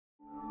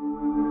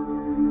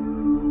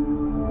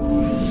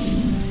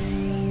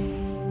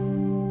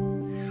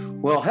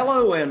Well,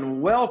 hello and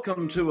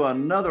welcome to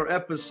another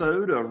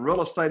episode of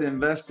Real Estate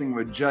Investing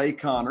with Jay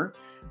Conner.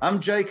 I'm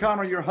Jay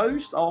Conner, your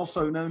host,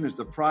 also known as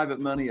the Private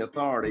Money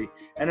Authority.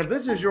 And if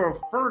this is your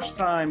first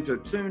time to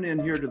tune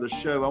in here to the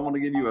show, I want to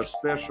give you a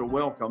special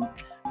welcome.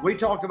 We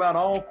talk about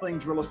all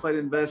things real estate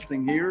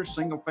investing here,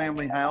 single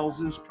family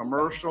houses,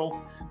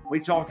 commercial. We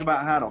talk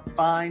about how to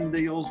find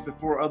deals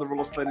before other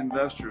real estate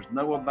investors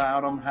know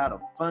about them, how to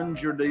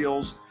fund your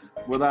deals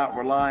without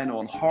relying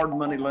on hard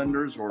money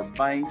lenders or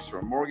banks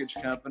or mortgage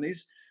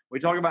companies. We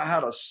talk about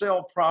how to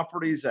sell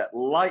properties at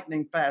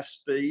lightning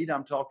fast speed.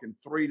 I'm talking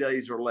 3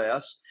 days or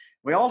less.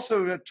 We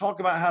also talk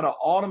about how to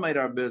automate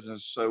our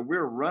business so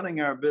we're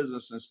running our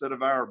business instead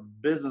of our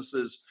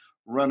businesses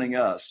running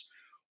us.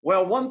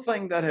 Well, one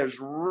thing that has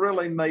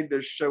really made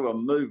this show a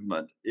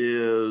movement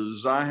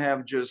is I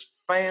have just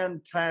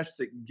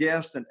fantastic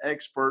guests and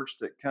experts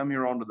that come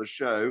here onto the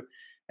show.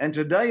 And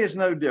today is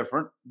no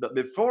different. But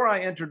before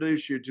I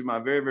introduce you to my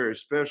very, very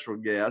special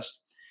guest,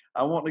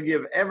 I want to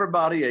give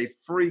everybody a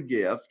free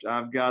gift.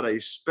 I've got a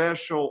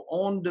special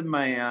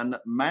on-demand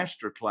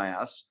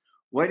masterclass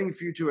waiting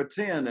for you to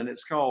attend, and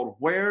it's called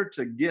Where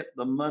to Get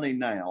the Money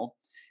Now.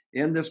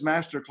 In this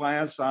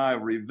masterclass, I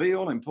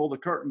reveal and pull the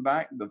curtain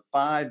back the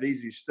 5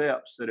 easy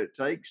steps that it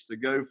takes to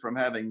go from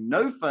having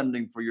no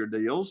funding for your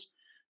deals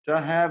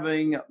to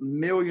having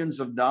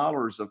millions of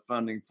dollars of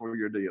funding for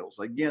your deals.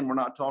 Again, we're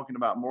not talking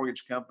about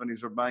mortgage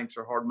companies or banks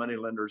or hard money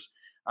lenders.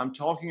 I'm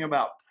talking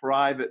about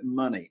private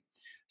money.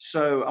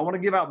 So I want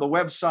to give out the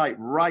website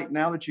right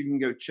now that you can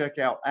go check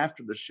out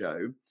after the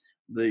show.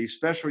 The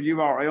special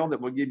URL that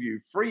will give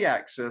you free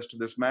access to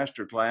this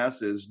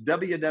masterclass is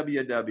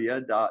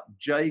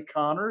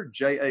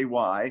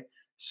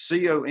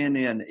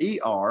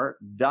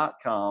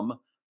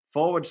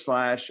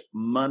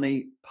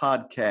www.jayconner.com/money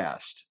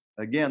podcast.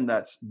 Again,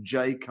 that's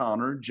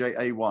jayconner,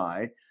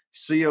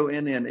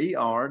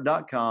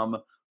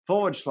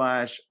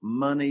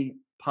 jayconner.com/money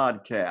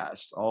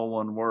podcast, all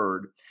one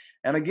word.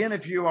 And again,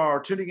 if you are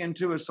tuning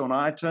into us on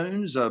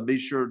iTunes, be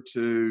sure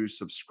to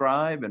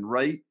subscribe and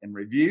rate and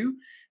review.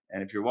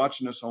 And if you're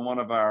watching us on one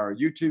of our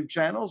YouTube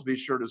channels, be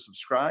sure to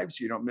subscribe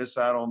so you don't miss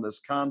out on this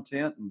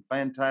content and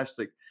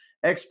fantastic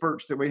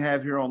experts that we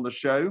have here on the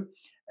show.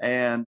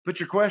 And put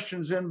your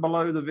questions in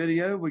below the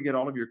video. We get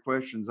all of your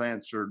questions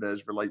answered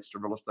as relates to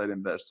real estate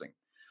investing.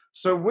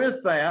 So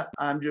with that,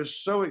 I'm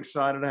just so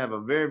excited to have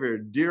a very, very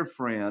dear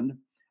friend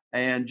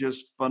and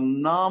just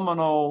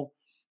phenomenal,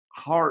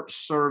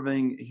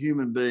 heart-serving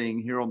human being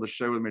here on the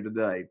show with me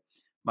today.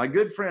 My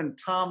good friend,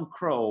 Tom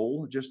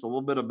Krol, just a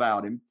little bit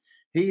about him.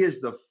 He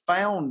is the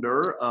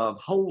founder of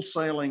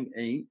Wholesaling,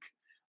 Inc.,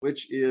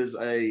 which is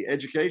an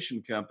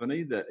education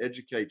company that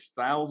educates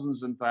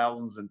thousands and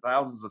thousands and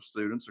thousands of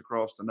students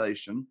across the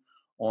nation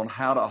on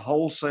how to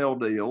wholesale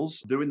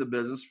deals, doing the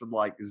business with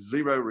like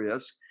zero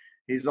risk.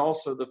 He's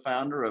also the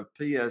founder of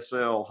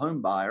PSL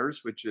Home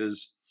Buyers, which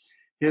is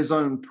his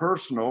own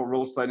personal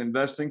real estate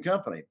investing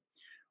company.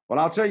 Well,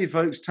 I'll tell you,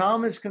 folks,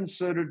 Tom is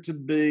considered to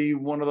be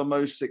one of the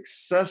most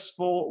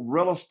successful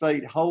real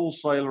estate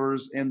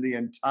wholesalers in the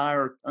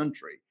entire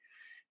country.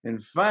 In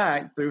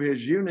fact, through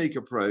his unique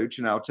approach,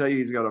 and I'll tell you,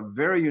 he's got a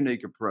very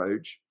unique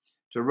approach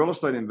to real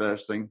estate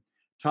investing,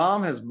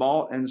 Tom has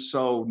bought and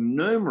sold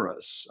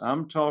numerous,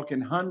 I'm talking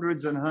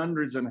hundreds and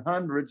hundreds and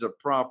hundreds of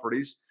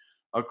properties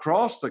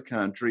across the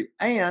country.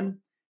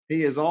 And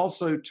he has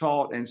also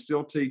taught and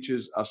still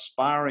teaches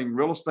aspiring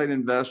real estate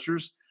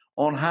investors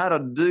on how to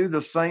do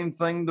the same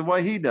thing the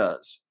way he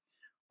does.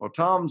 Well,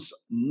 Tom's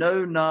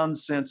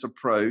no-nonsense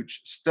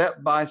approach,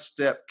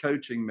 step-by-step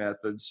coaching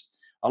methods,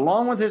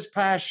 along with his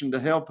passion to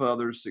help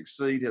others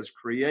succeed, has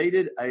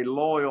created a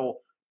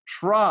loyal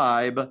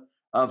tribe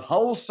of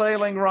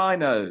wholesaling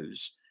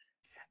rhinos.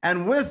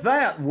 And with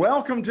that,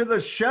 welcome to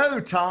the show,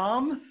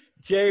 Tom.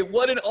 Jay,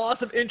 what an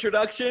awesome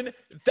introduction.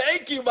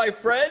 Thank you, my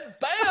friend.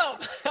 Bam!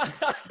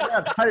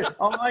 Yeah, hey,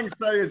 all I can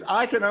say is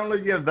I can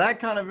only give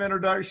that kind of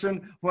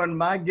introduction when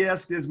my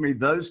guest gives me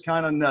those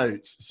kind of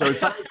notes. So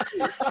thank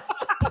you.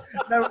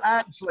 No,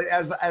 actually,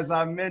 as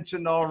I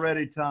mentioned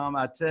already, Tom,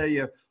 I tell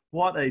you,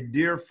 what a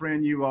dear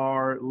friend you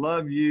are.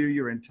 Love you,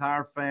 your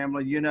entire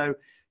family. You know,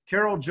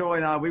 Carol, Joy,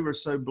 and I, we were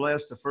so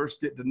blessed to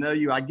first get to know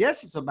you. I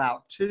guess it's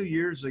about 2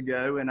 years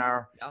ago in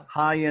our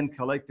high-end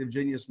collective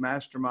genius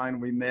mastermind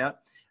we met.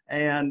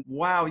 And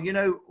wow, you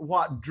know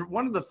what?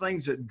 One of the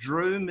things that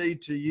drew me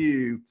to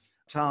you,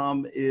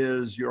 Tom,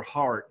 is your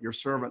heart, your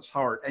servant's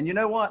heart. And you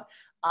know what?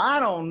 I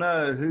don't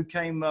know who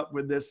came up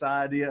with this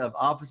idea of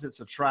opposites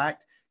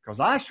attract, because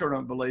I sure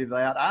don't believe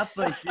that. I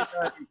think,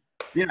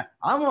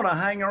 I want to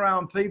hang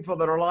around people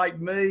that are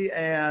like me.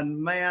 And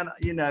man,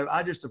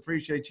 I just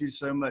appreciate you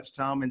so much,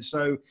 Tom. And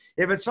so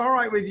if it's all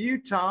right with you,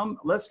 Tom,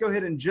 let's go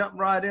ahead and jump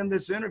right in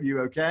this interview,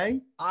 okay?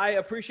 I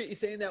appreciate you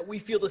saying that. We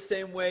feel the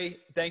same way.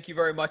 Thank you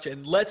very much.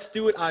 And let's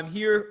do it. I'm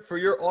here for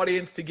your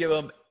audience to give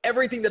them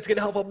everything that's going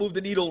to help them move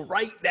the needle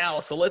right now.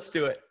 So let's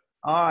do it.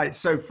 All right.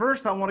 So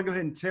first, I want to go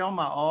ahead and tell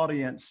my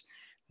audience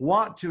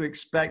what to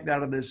expect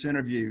out of this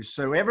interview.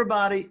 So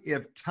everybody,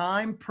 if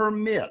time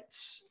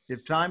permits,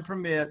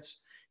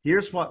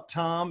 Here's what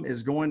Tom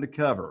is going to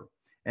cover.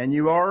 And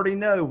you already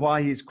know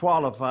why he's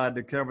qualified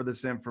to cover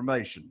this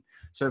information.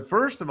 So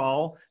first of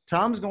all,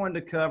 Tom's going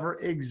to cover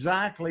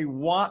exactly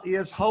what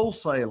is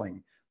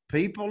wholesaling.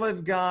 People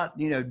have got,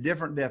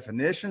 different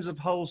definitions of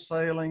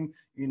wholesaling.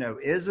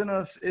 Is it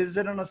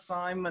an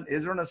assignment?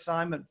 Is there an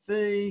assignment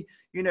fee?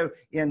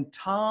 In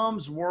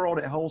Tom's world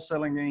at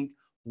Wholesaling Inc.,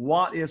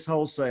 what is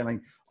wholesaling?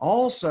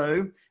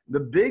 Also, the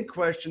big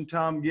question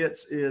Tom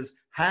gets is,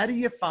 how do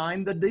you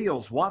find the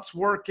deals? What's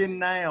working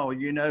now?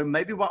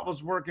 Maybe what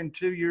was working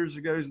 2 years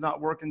ago is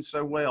not working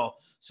so well.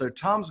 So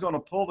Tom's going to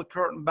pull the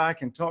curtain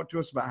back and talk to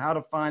us about how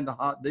to find the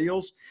hot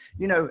deals.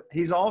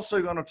 He's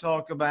also going to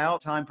talk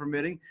about, time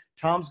permitting,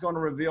 Tom's going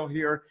to reveal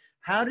here,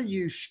 how do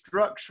you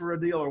structure a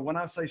deal? Or when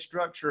I say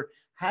structure,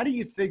 how do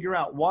you figure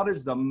out what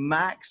is the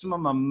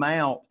maximum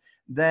amount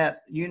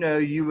that,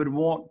 you would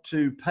want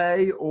to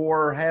pay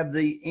or have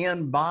the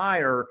end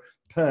buyer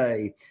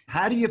pay?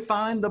 How do you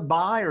find the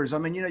buyers? I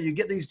mean, you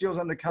get these deals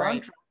under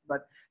contract, right,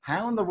 but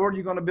how in the world are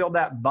you going to build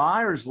that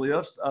buyers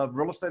list of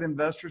real estate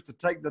investors to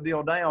take the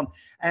deal down?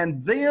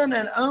 And then,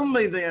 and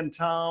only then,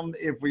 Tom,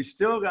 if we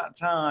still got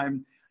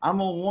time, I'm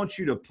going to want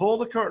you to pull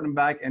the curtain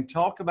back and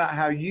talk about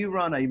how you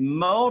run a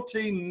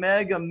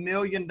multi-mega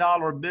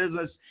million-dollar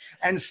business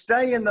and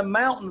stay in the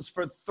mountains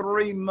for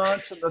 3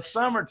 months in the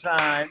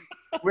summertime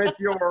with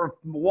your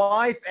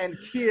wife and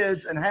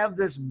kids and have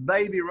this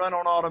baby run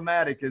on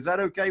automatic. Is that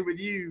okay with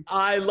you?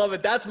 I love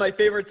it. That's my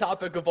favorite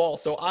topic of all.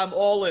 So I'm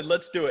all in.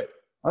 Let's do it.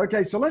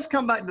 Okay, so let's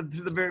come back to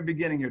the very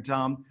beginning here,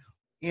 Tom.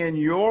 In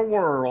your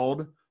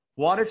world,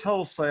 what is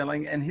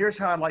wholesaling? And here's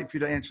how I'd like for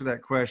you to answer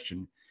that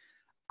question.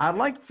 I'd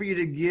like for you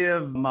to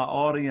give my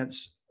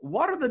audience,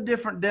 what are the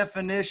different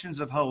definitions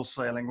of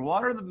wholesaling?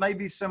 What are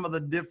maybe some of the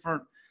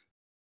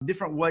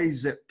different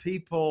ways that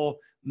people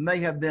may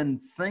have been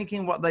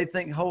thinking what they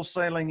think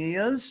wholesaling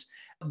is?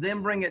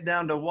 Then bring it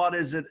down to what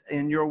is it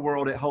in your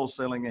world at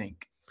Wholesaling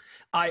Inc.?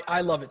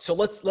 I love it. So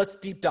let's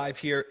deep dive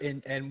here,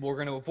 and we're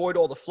going to avoid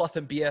all the fluff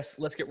and BS.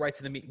 Let's get right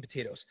to the meat and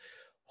potatoes.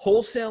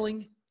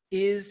 Wholesaling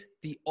is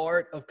the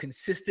art of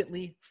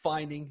consistently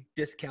finding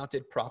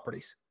discounted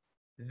properties.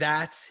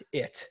 That's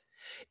it.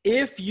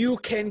 If you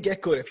can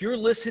get good, if you're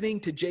listening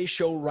to Jay's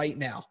show right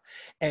now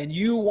and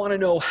you want to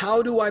know,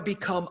 how do I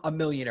become a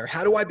millionaire?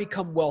 How do I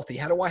become wealthy?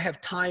 How do I have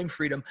time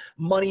freedom,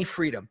 money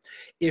freedom?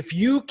 If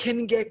you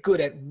can get good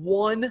at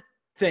one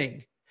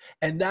thing,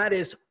 and that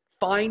is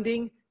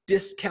finding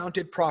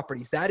discounted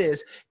properties. That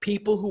is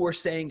people who are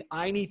saying,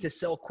 I need to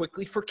sell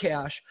quickly for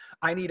cash.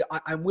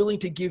 I'm willing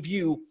to give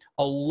you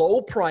a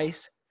low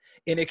price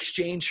in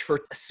exchange for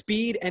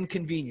speed and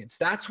convenience.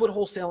 That's what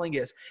wholesaling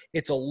is.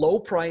 It's a low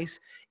price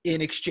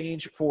in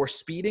exchange for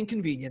speed and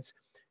convenience.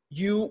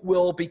 You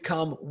will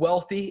become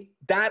wealthy.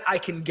 That I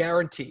can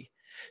guarantee.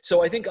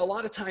 So I think a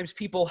lot of times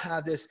people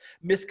have this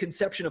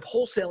misconception of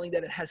wholesaling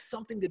that it has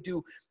something to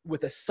do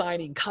with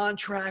assigning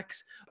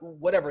contracts,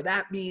 whatever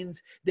that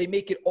means. They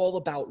make it all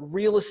about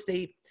real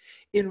estate.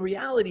 In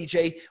reality,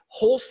 Jay,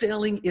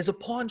 wholesaling is a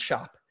pawn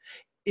shop.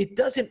 It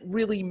doesn't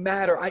really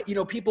matter.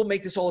 People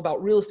make this all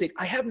about real estate.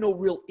 I have no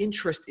real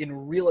interest in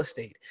real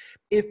estate.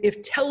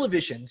 If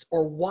televisions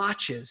or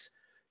watches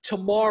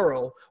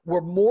tomorrow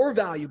were more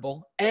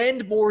valuable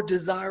and more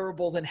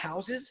desirable than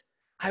houses,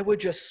 I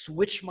would just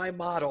switch my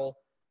model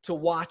to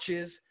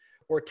watches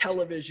or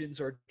televisions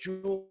or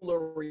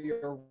jewelry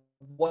or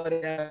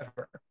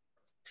whatever.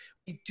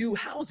 We do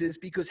houses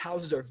because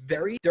houses are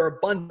they're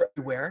abundant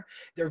everywhere.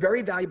 They're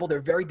very valuable.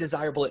 They're very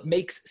desirable. It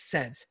makes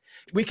sense.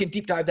 We can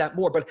deep dive that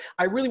more, but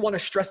I really want to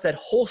stress that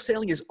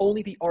wholesaling is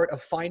only the art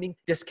of finding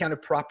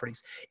discounted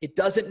properties. It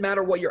doesn't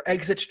matter what your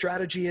exit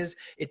strategy is.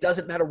 It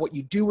doesn't matter what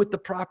you do with the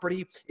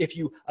property. If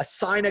you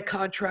assign a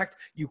contract,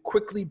 you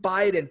quickly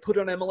buy it and put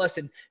it on MLS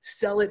and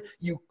sell it.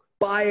 You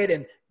buy it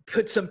and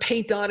put some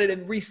paint on it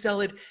and resell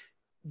it.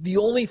 The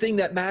only thing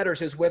that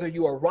matters is whether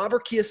you are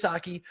Robert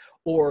Kiyosaki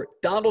or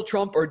Donald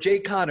Trump or Jay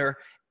Conner.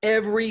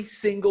 Every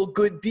single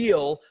good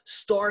deal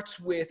starts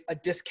with a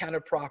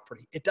discounted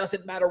property. It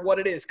doesn't matter what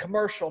it is: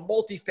 commercial,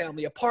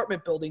 multifamily,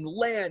 apartment building,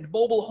 land,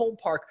 mobile home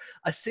park,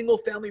 a single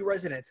family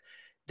residence.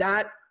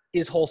 That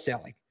is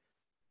wholesaling.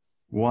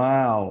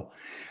 Wow.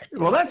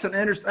 Well, that's an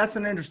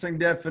interesting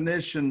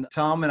definition,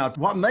 Tom. And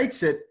what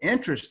makes it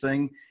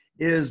interesting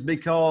is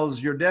because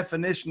your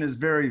definition is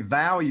very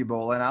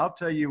valuable. And I'll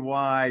tell you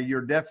why your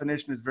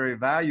definition is very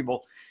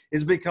valuable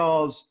is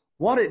because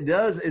what it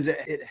does is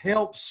it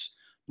helps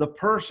the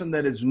person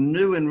that is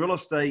new in real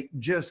estate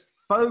just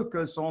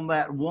focus on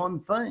that one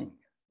thing.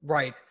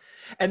 Right.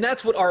 And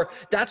that's what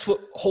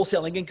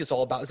Wholesaling Inc. is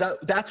all about.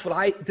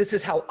 This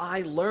is how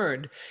I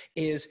learned,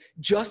 is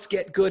just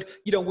get good.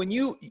 When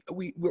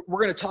we're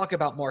going to talk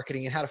about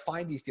marketing and how to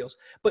find these deals,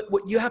 but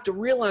what you have to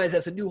realize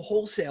as a new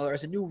wholesaler,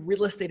 as a new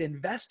real estate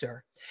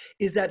investor,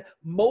 is that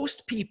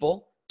most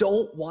people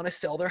don't want to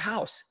sell their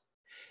house.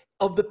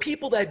 Of the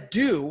people that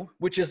do,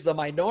 which is the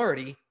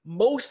minority,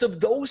 most of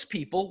those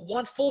people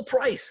want full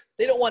price.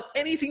 They don't want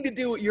anything to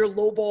do with your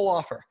lowball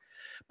offer.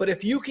 But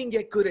if you can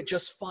get good at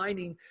just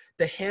finding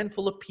the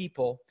handful of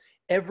people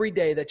every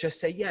day that just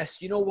say,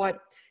 yes, you know what?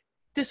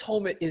 this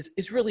home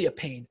is really a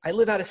pain. I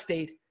live out of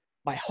state.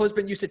 My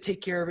husband used to take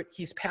care of it.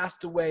 He's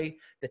passed away.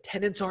 The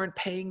tenants aren't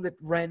paying the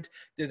rent.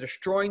 They're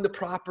destroying the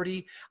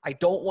property. I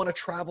don't want to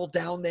travel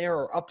down there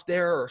or up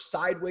there or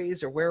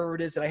sideways or wherever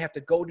it is that I have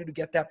to go to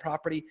get that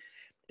property.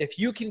 If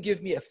you can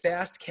give me a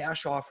fast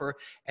cash offer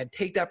and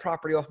take that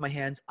property off my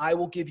hands, I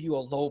will give you a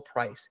low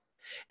price.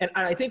 And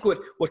I think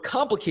what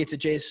complicates it,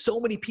 Jay, is so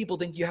many people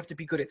think you have to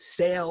be good at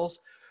sales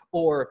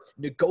or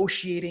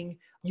negotiating.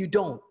 You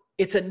don't.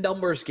 It's a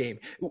numbers game.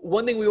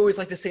 One thing we always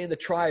like to say in the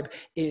tribe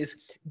is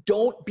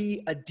don't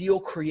be a deal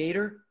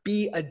creator,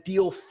 be a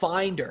deal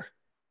finder.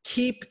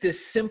 Keep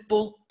this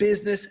simple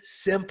business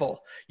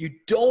simple. You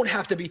don't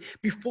have to be.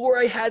 Before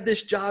I had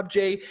this job,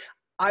 Jay,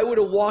 I would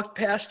have walked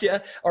past you,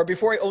 or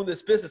before I owned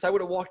this business, I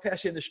would have walked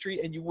past you in the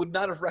street and you would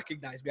not have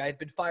recognized me. I had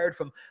been fired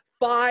from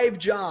 5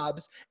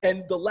 jobs,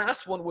 and the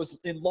last one was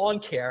in lawn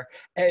care.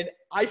 And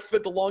I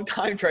spent a long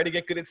time trying to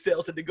get good at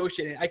sales and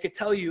negotiating. I could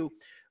tell you,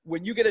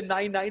 when you get a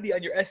 990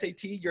 on your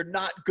SAT, you're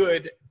not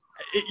good.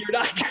 You're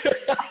not good.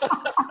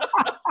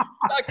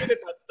 Not good at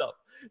that stuff.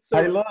 So,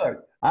 hey,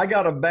 look, I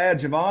got a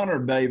badge of honor,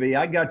 baby.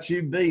 I got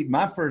you beat.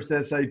 My first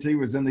SAT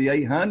was in the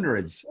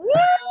 800s.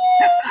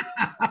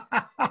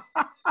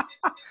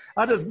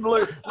 I just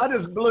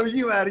blew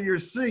you out of your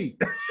seat.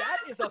 That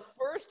is a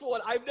first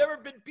one. I've never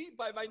been beat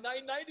by my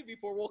 990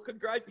 before. Well,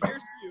 congratulations.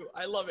 Here's to you.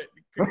 I love it.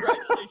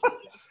 Congratulations.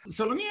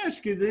 So let me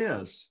ask you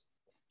this.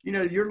 You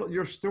know,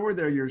 your story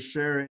there you're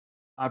sharing,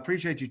 I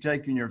appreciate you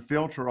taking your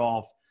filter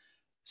off.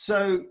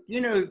 So, you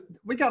know,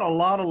 we got a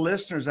lot of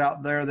listeners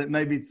out there that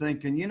may be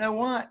thinking, you know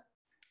what?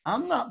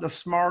 I'm not the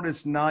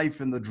smartest knife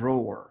in the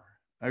drawer.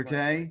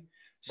 Okay. Right.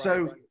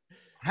 So right.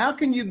 How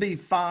can you be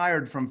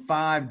fired from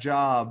 5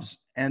 jobs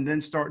and then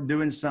start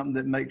doing something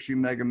that makes you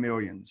mega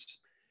millions?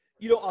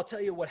 You know, I'll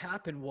tell you what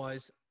happened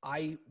was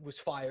I was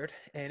fired,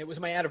 and it was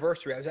my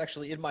anniversary. I was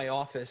actually in my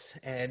office,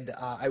 and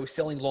I was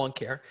selling lawn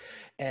care,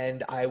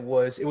 and it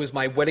was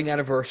my wedding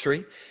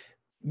anniversary.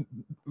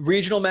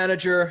 Regional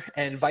manager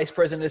and vice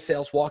president of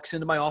sales walks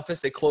into my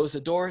office. They close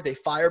the door. They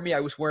fire me. I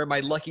was wearing my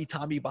Lucky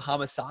Tommy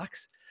Bahama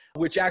socks,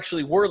 which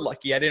actually were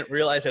lucky. I didn't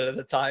realize it at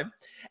the time.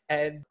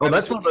 And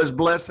that's one of those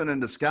blessing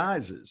in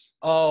disguises.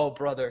 Oh,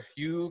 brother,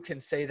 you can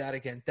say that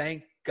again.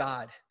 Thank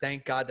God.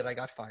 Thank God that I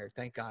got fired.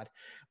 Thank God.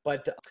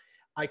 But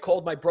I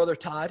called my brother,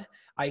 Todd.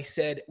 I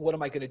said, what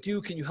am I going to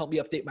do? Can you help me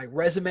update my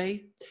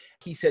resume?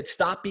 He said,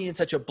 stop being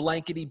such a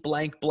blankety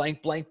blank,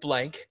 blank, blank,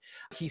 blank.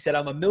 He said,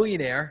 I'm a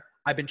millionaire.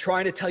 I've been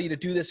trying to tell you to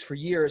do this for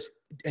years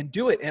and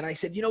do it. And I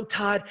said, you know,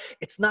 Todd,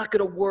 it's not going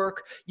to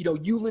work. You know,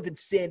 you live in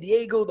San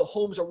Diego. The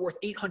homes are worth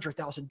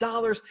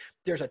 $800,000.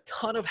 There's a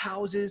ton of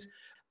houses.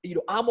 You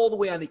know, I'm all the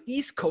way on the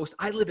East Coast.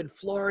 I live in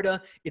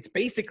Florida. It's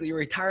basically a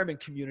retirement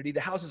community.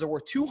 The houses are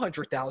worth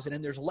 $200,000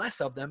 and there's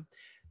less of them.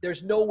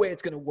 There's no way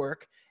it's going to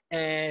work.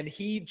 And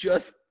he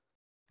just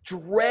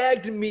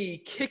dragged me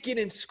kicking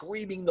and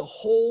screaming the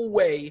whole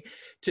way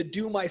to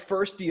do my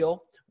first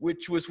deal,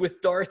 which was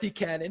with Dorothy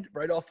Cannon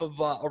right off of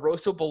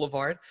Arosa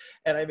Boulevard.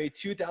 And I made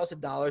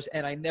 $2,000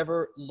 and I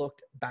never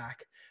looked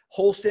back.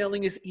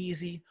 Wholesaling is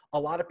easy. A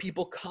lot of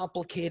people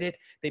complicate it.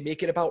 They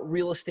make it about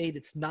real estate.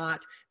 It's not.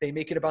 They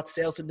make it about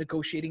sales and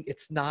negotiating.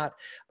 It's not.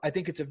 I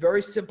think it's a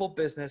very simple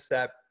business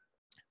that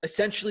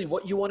essentially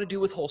what you want to do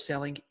with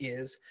wholesaling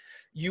is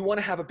you want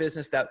to have a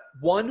business that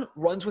 1,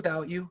 runs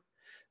without you.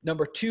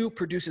 Number 2,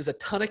 produces a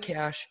ton of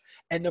cash.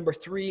 And number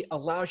 3,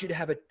 allows you to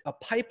have a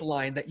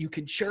pipeline that you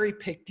can cherry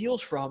pick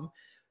deals from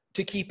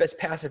to keep as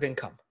passive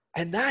income.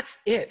 And that's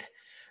it.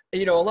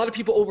 You know, a lot of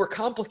people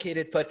overcomplicate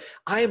it, but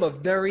I am a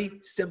very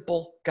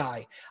simple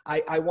guy.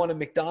 I want a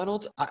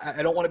McDonald's.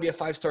 I don't want to be a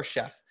 5-star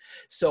chef.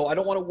 So I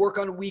don't want to work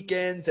on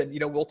weekends. And, you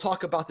know, we'll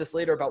talk about this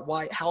later about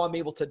how I'm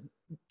able to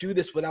do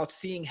this without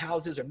seeing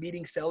houses or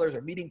meeting sellers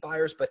or meeting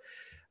buyers. But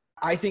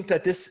I think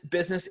that this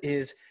business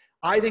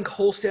I think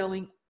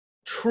wholesaling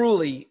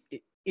truly,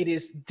 it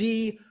is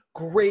the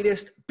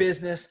greatest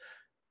business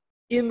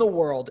in the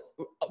world.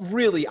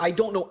 Really, I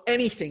don't know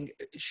anything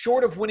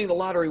short of winning the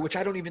lottery, which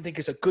I don't even think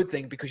is a good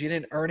thing because you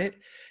didn't earn it.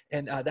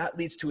 And that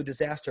leads to a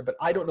disaster. But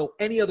I don't know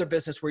any other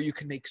business where you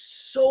can make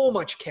so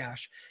much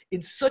cash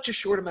in such a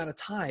short amount of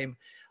time.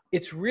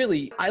 It's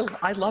really,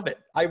 I love it.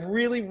 I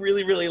really,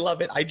 really, really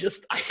love it. I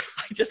just,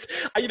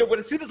 you know,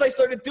 as soon as I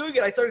started doing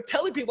it, I started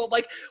telling people, I'm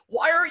like,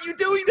 why aren't you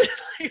doing this?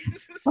 Like,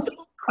 this is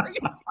so crazy.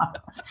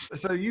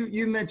 So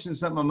you mentioned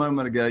something a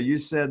moment ago. You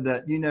said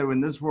that, you know, in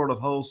this world of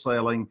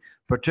wholesaling,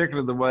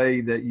 particularly the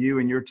way that you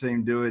and your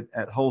team do it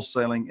at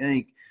Wholesaling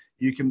Inc.,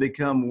 you can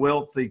become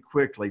wealthy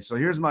quickly. So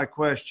here's my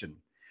question.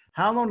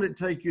 How long did it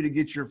take you to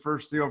get your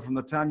first deal from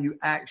the time you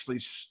actually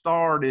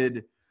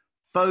started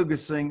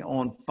focusing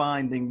on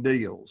finding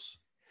deals?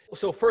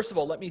 So first of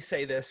all, let me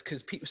say this,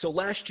 so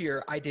last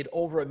year I did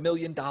over $1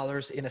 million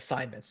in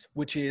assignments,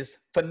 which is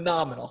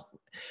phenomenal.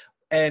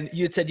 And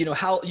you had said, you know,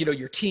 how, you know,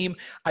 your team,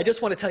 I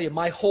just want to tell you,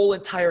 my whole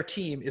entire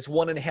team is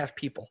 1.5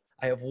 people.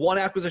 I have 1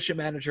 acquisition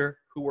manager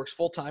who works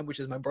full-time,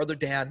 which is my brother,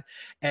 Dan,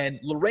 and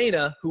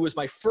Lorena, who was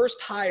my first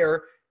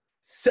hire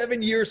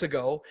 7 years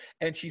ago,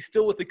 and she's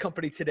still with the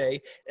company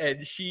today,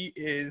 and she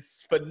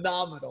is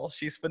phenomenal.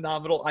 She's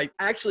phenomenal. I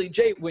actually,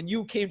 Jay, when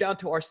you came down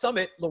to our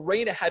summit,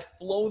 Lorena had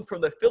flown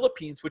from the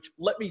Philippines, which,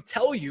 let me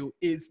tell you,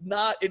 is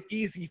not an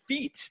easy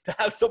feat to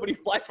have somebody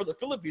fly from the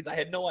Philippines. I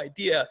had no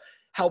idea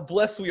how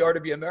blessed we are to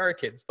be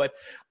Americans, but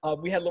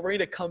we had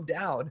Lorena come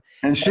down.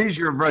 And she's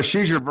your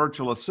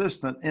virtual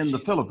assistant in the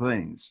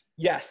Philippines.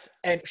 Yes,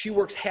 and she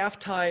works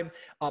half-time,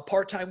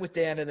 part-time with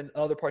Dan, and then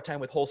other part-time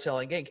with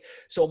Wholesaling Inc.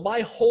 So my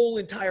whole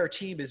entire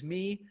team is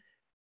me,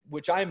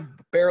 which I'm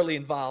barely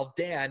involved,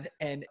 Dan,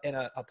 and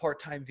a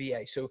part-time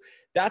VA. So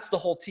that's the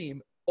whole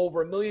team.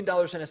 Over $1 million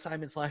in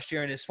assignments last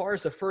year. And as far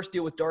as the first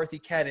deal with Dorothy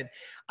Cadden,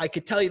 I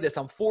could tell you this,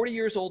 I'm 40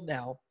 years old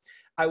now.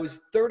 I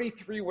was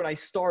 33 when I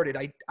started.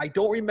 I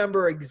don't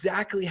remember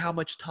exactly how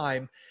much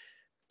time,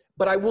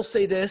 but I will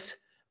say this,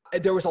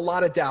 there was a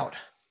lot of doubt.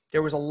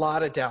 There was a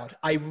lot of doubt.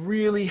 I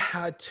really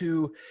had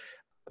to,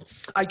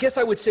 I guess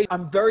I would say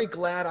I'm very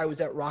glad I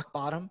was at rock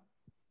bottom,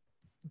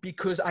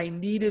 because I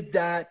needed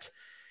that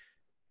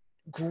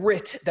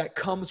grit that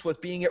comes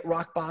with being at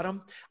rock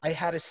bottom. I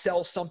had to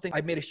sell something.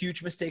 I made a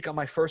huge mistake on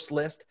my first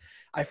list.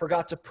 I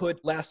forgot to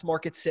put last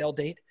market sale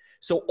date.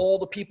 So all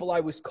the people I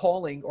was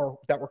calling, or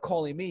that were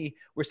calling me,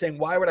 were saying,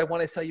 why would I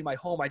want to sell you my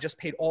home? I just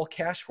paid all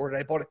cash for it.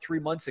 I bought it 3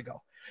 months ago.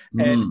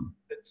 And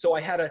so I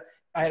had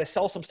to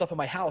sell some stuff in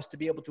my house to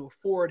be able to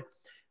afford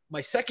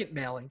my second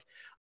mailing.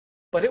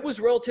 But it was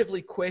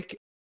relatively quick,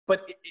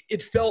 but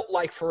it felt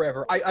like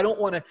forever. I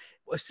don't want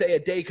to say a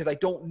day because I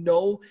don't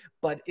know,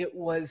 but it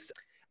was,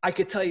 I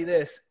could tell you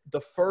this, the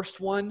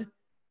first one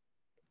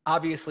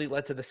obviously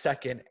led to the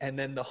second, and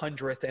then the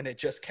 100th, and it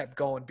just kept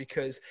going.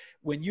 Because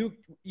when you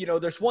know,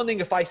 there's one thing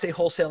if I say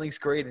wholesaling's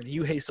great and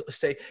you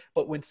say,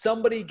 but when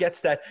somebody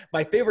gets that,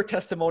 my favorite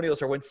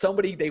testimonials are when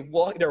somebody,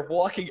 they're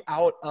walking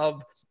out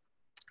of,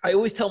 I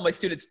always tell my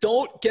students,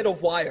 don't get a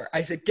wire.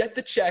 I said, get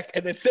the check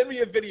and then send me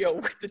a video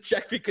with the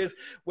check, because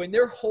when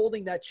they're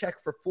holding that check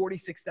for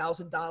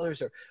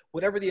 $46,000 or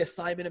whatever the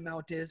assignment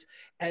amount is,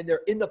 and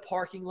they're in the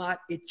parking lot,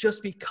 it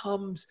just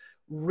becomes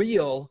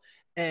real.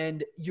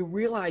 And you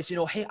realize, you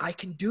know, hey, I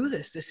can do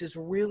this. This is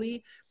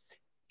really,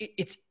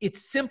 it's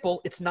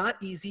simple. It's not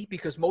easy,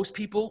 because most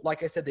people,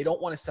 like I said, they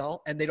don't want to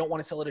sell, and they don't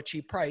want to sell at a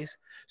cheap price.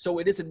 So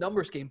it is a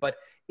numbers game, but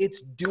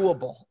it's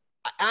doable.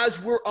 As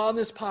we're on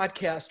this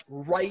podcast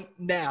right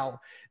now,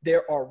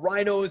 there are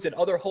rhinos and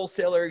other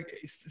wholesaler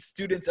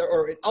students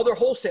or other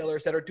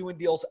wholesalers that are doing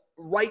deals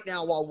right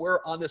now while we're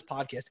on this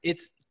podcast.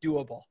 It's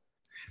doable.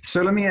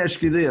 So let me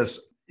ask you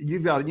this.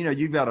 You've got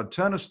a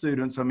ton of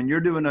students. I mean,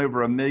 you're doing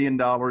over $1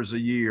 million a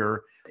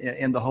year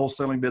in the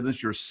wholesaling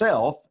business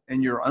yourself,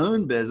 in your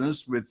own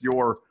business with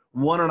your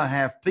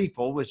 1.5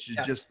 people, which is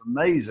just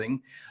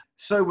amazing.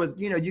 So with,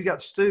 you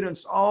got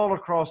students all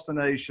across the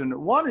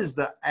nation. What is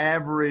the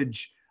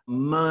average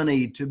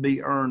money to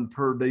be earned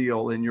per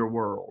deal in your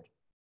world?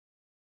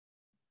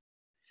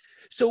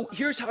 So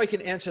here's how I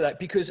can answer that,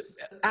 because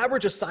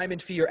average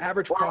assignment fee or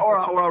average profit,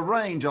 or a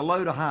range, a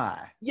low to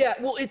high. Yeah,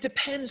 well, it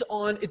depends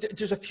on,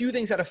 there's a few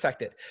things that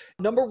affect it.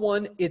 Number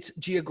one, it's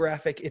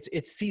geographic,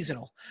 it's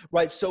seasonal,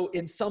 right? So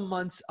in some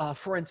months,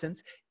 for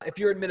instance, if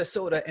you're in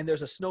Minnesota and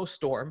there's a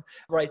snowstorm,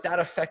 right, that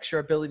affects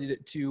your ability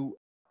to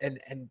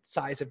and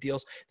size of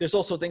deals. There's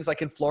also things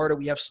like in Florida,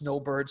 we have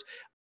snowbirds.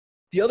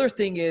 The other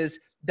thing is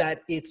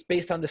that it's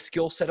based on the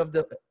skill set of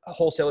the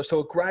wholesaler.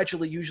 So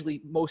gradually,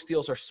 usually most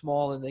deals are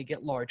small and they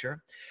get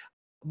larger.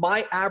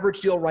 My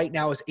average deal right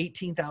now is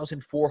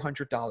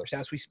 $18,400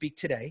 as we speak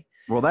today.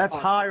 Well, that's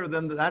higher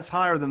than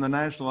the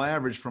national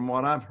average from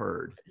what I've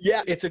heard.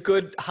 Yeah, it's a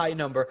good high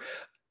number.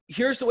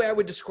 Here's the way I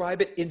would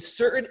describe it. In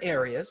certain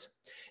areas,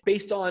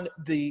 based on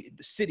the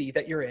city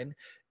that you're in,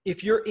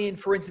 if you're in,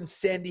 for instance,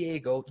 San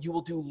Diego, you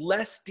will do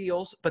less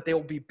deals, but they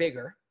will be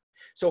bigger.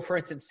 So for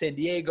instance, San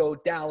Diego,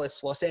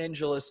 Dallas, Los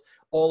Angeles,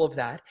 all of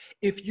that.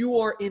 If you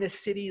are in a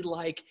city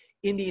like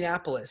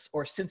Indianapolis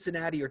or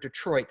Cincinnati or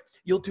Detroit,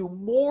 you'll do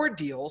more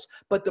deals,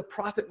 but the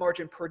profit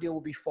margin per deal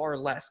will be far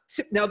less.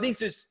 Now,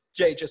 this is,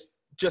 Jay,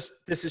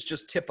 this is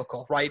just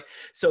typical, right?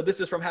 So this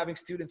is from having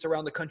students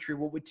around the country.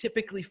 What we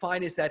typically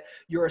find is that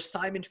your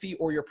assignment fee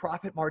or your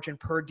profit margin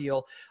per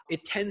deal,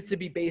 it tends to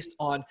be based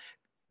on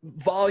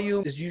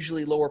volume is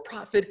usually lower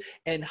profit,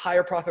 and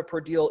higher profit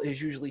per deal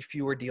is usually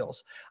fewer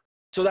deals.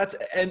 So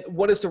and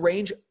what is the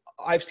range?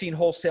 I've seen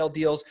wholesale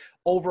deals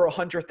over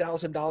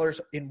 $100,000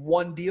 in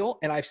one deal,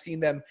 and I've seen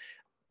them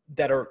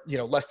that are,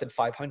 less than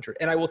 500.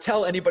 And I will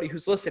tell anybody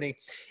who's listening,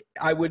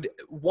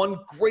 one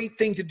great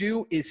thing to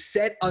do is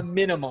set a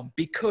minimum,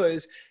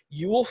 because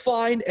you will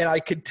find, and I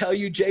can tell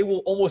you, Jay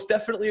will almost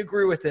definitely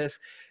agree with this,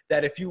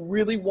 that if you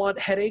really want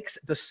headaches,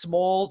 the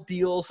small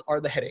deals are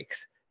the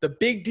headaches. The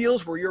big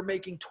deals where you're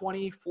making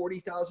 $20,000,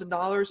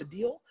 $40,000 a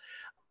deal,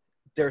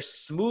 they're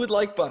smooth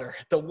like butter.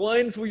 The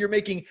ones where you're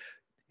making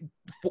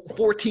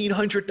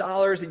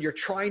 $1,400 and you're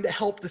trying to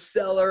help the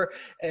seller,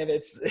 and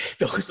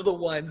those are the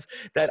ones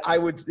that I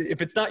would,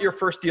 if it's not your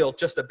first deal,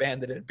 just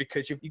abandon it,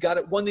 because you got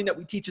it. One thing that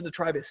we teach in the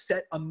tribe is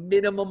set a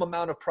minimum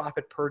amount of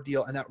profit per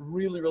deal, and that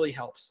really, really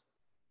helps.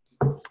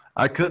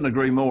 I couldn't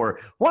agree more.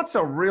 What's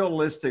a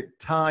realistic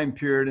time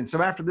period? And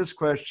so after this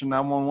question, I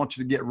want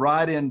you to get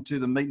right into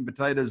the meat and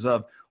potatoes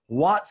of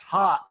what's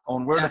hot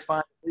on where to Yes.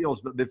 find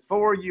deals. But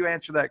before you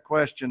answer that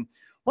question,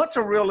 what's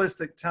a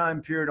realistic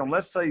time period on,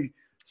 let's say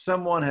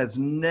someone has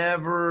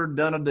never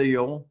done a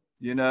deal,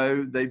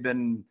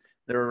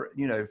 they're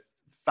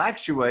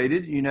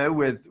infatuated,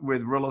 with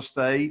real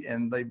estate,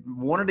 and they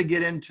wanted to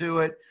get into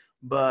it,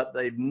 but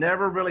they've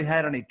never really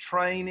had any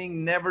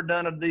training, never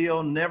done a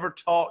deal, never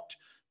talked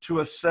to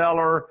a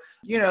seller,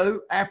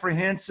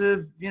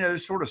 apprehensive,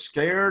 sort of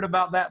scared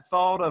about that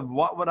thought of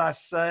what would I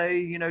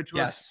say, to a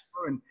Yes.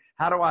 seller, and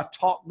how do I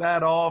talk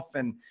that off,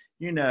 and,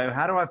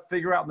 how do I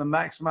figure out the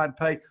maximum I'd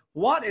pay?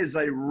 What is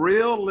a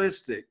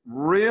realistic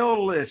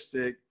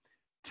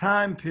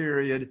time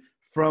period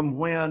from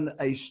when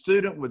a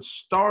student would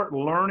start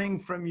learning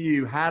from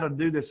you how to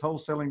do this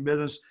wholesaling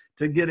business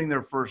to getting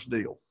their first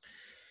deal?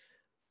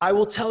 I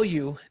will tell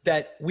you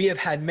that we have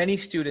had many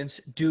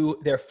students do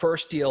their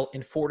first deal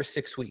in 4 to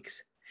 6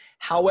 weeks.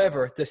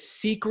 However, the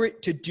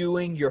secret to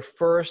doing your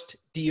first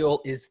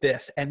deal is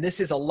this, and this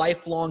is a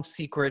lifelong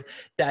secret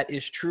that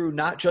is true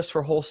not just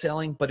for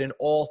wholesaling, but in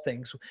all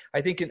things.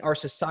 I think in our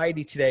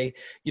society today,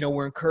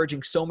 we're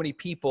encouraging so many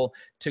people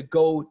to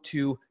go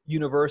to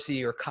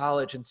university or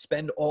college and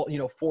spend all,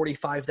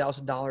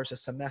 $45,000 a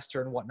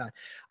semester and whatnot.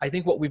 I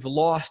think what we've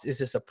lost is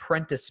this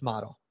apprentice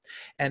model.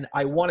 And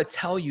I want to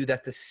tell you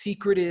that the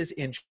secret is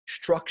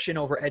instruction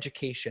over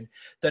education.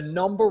 The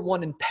number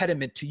one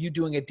impediment to you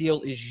doing a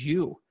deal is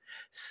you.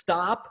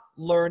 Stop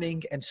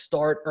learning and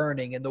start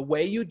earning. And the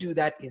way you do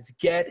that is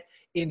get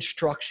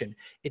instruction.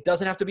 It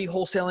doesn't have to be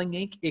Wholesaling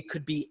Inc. It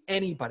could be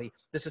anybody.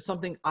 This is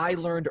something I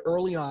learned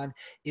early on,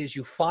 is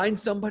you find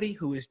somebody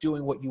who is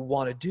doing what you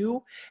want to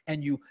do,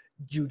 and you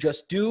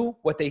just do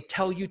what they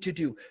tell you to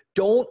do.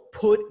 Don't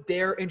put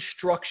their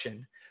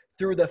instruction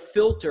through the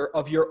filter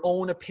of your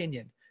own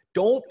opinion.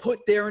 Don't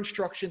put their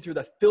instruction through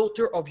the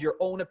filter of your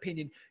own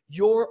opinion.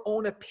 Your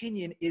own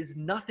opinion is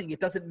nothing. It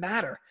doesn't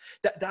matter.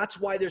 That's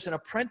why there's an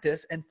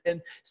apprentice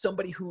and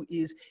somebody who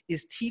is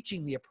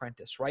teaching the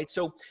apprentice, right?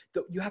 So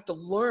you have to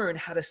learn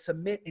how to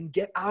submit and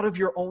get out of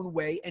your own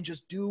way and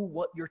just do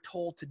what you're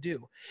told to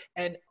do.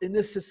 And in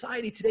this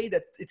society today,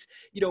 that it's,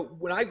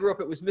 when I grew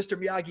up, it was Mr.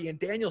 Miyagi and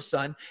Daniel's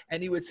son,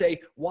 and he would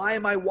say, why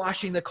am I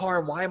washing the car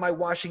and why am I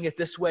washing it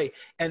this way?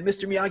 And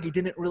Mr. Miyagi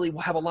didn't really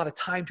have a lot of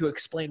time to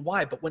explain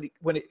why, but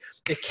when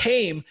it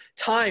came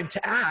time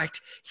to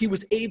act, he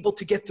was able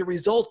to get the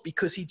result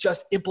because he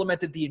just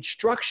implemented the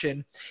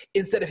instruction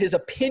instead of his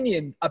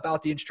opinion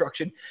about the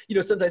instruction.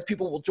 Sometimes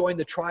people will join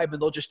the tribe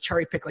and they'll just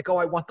cherry pick, like, oh,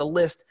 I want the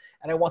list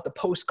and I want the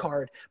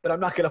postcard, but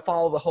I'm not going to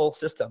follow the whole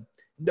system.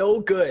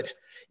 No good.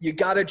 You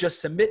got to just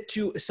submit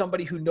to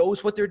somebody who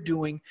knows what they're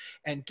doing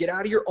and get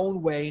out of your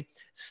own way.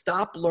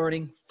 Stop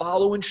learning,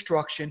 follow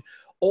instruction.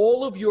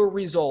 All of your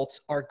results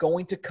are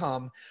going to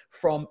come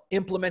from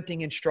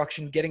implementing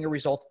instruction, getting a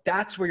result.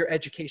 That's where your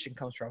education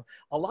comes from.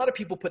 A lot of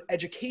people put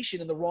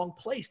education in the wrong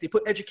place. They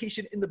put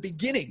education in the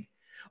beginning.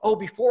 Oh,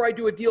 before I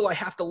do a deal, I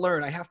have to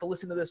learn. I have to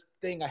listen to this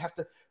thing. I have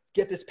to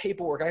get this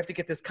paperwork. I have to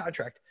get this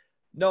contract.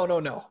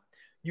 No.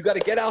 You got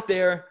to get out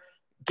there,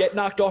 get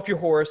knocked off your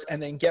horse,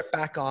 and then get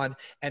back on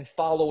and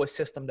follow a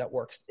system that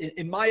works.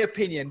 In my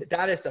opinion,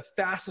 that is the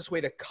fastest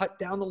way to cut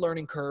down the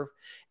learning curve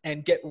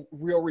and get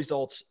real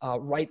results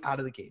right out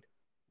of the gate.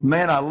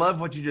 Man, I love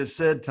what you just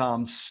said,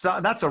 Tom.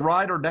 Stop. That's a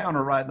writer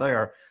downer right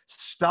there.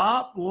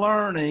 Stop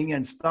learning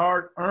and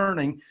start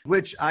earning,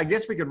 which I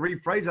guess we could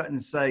rephrase that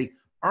and say,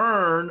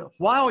 earn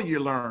while you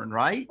learn,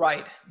 right?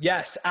 Right.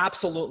 Yes,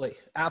 absolutely.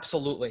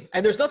 Absolutely.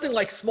 And there's nothing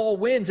like small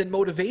wins and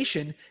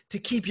motivation to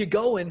keep you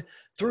going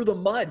through the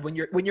mud. When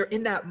you're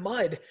in that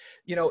mud,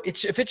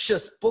 if it's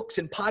just books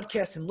and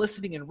podcasts and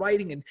listening and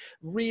writing and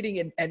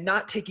reading and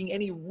not taking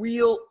any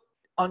real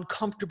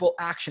uncomfortable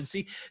action.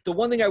 See, the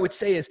one thing I would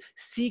say is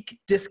seek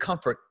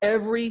discomfort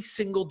every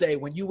single day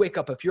when you wake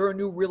up. If you're a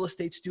new real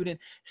estate student,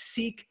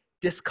 seek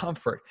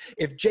discomfort.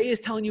 If Jay is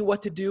telling you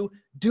what to do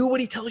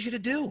what he tells you to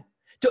do.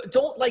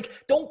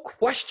 Don't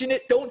question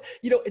it.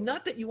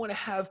 Not that you want to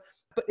have,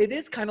 but it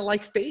is kind of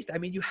like faith. I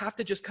mean, you have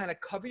to just kind of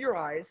cover your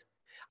eyes.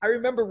 I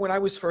remember when I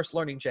was first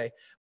learning, Jay,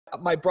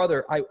 my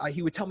brother,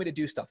 he would tell me to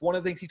do stuff. One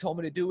of the things he told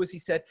me to do is he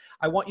said,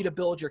 I want you to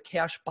build your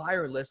cash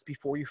buyer list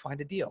before you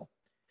find a deal.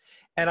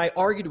 And I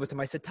argued with him.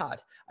 I said,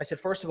 Todd,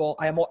 first of all,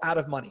 I am out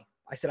of money.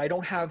 I said, I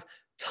don't have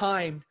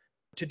time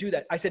to do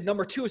that. I said,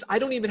 number two is I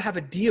don't even have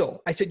a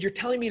deal. I said, you're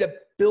telling me to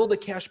build a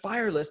cash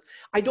buyer list.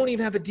 I don't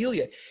even have a deal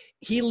yet.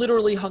 He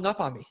literally hung up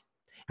on me.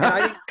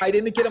 And I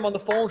didn't get him on the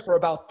phone for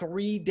about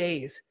 3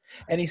 days.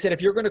 And he said,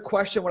 if you're going to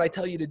question what I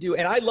tell you to do,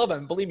 and I love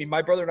him, believe me,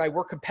 my brother and I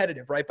were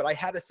competitive, right? But I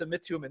had to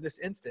submit to him in this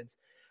instance.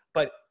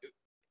 But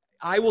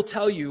I will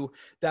tell you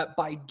that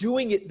by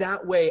doing it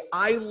that way,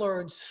 I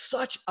learned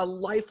such a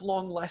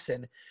lifelong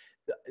lesson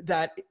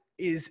that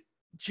is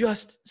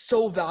just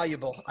so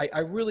valuable. I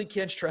really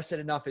can't stress it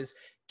enough, is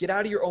get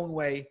out of your own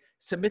way,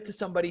 submit to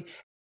somebody.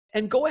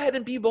 and go ahead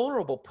and be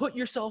vulnerable. Put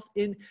yourself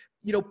in,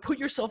 put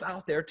yourself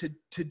out there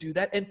to do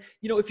that. And,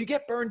 if you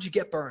get burned, you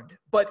get burned,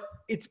 but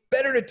it's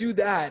better to do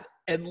that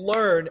and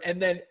learn.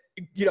 And then,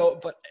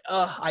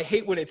 I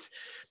hate when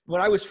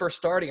I was first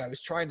starting, I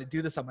was trying to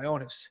do this on my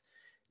own. It's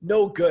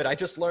no good. I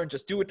just learned,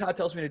 just do what Todd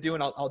tells me to do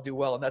and I'll do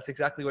well. And that's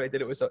exactly what I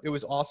did. It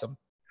was awesome.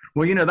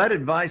 Well, that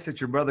advice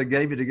that your brother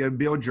gave you to go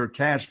build your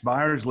cash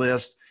buyers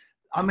list,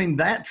 I mean,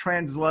 that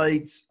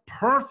translates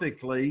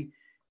perfectly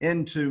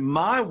into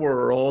my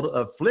world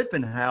of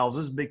flipping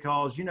houses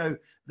because,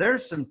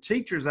 there's some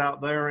teachers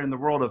out there in the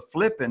world of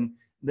flipping,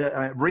 that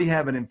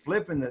rehabbing and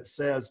flipping that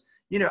says,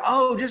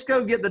 oh, just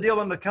go get the deal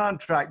on the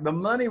contract. The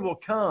money will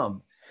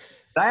come.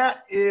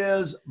 That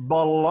is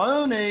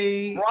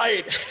baloney.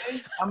 Right.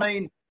 I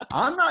mean,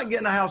 I'm not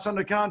getting a house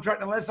under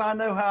contract unless I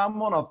know how I'm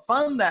going to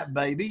fund that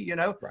baby.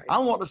 Right. I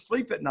want to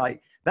sleep at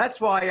night. That's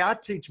why I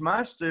teach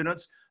my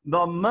students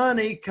the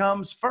money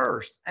comes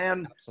first.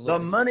 And Absolutely.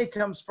 The money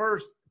comes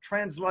first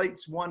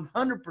translates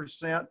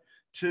 100%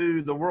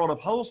 to the world of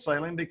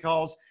wholesaling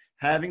because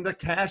having the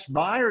cash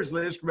buyers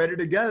list ready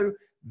to go,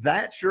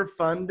 that's your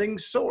funding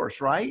source,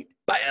 right?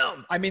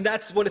 Bam. I mean,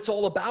 that's what it's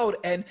all about.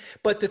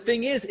 But the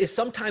thing is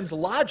sometimes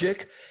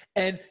logic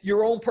and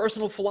your own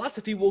personal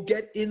philosophy will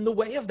get in the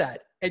way of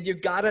that. And you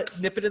got to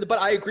nip it in the butt.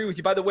 I agree with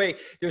you. By the way,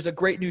 there's a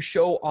great new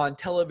show on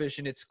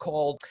television. It's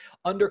called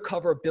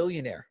Undercover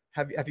Billionaire.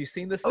 Have you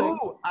seen this thing?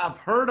 Oh, I've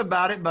heard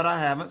about it, but I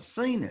haven't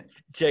seen it.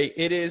 Jay,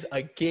 it is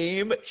a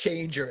game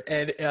changer.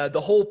 And the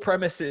whole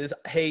premise is,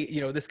 hey,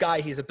 this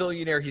guy, he's a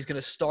billionaire. He's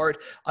going to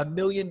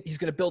he's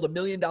going to build $1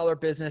 million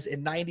business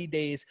in 90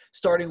 days,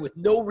 starting with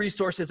no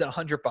resources and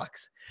 $100.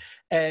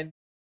 And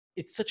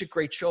it's such a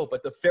great show.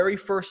 But the very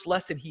first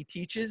lesson he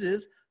teaches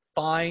is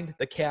find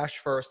the cash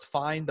first,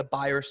 find the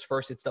buyers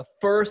first. It's the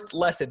first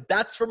lesson.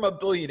 That's from a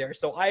billionaire.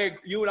 So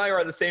you and I are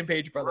on the same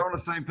page, brother. We're on the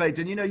same page.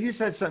 And you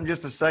said something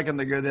just a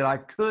second ago that I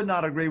could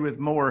not agree with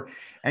more.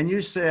 And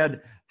you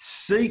said,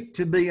 seek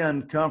to be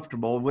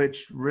uncomfortable,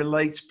 which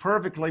relates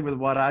perfectly with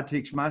what I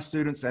teach my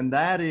students. And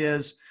that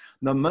is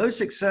the most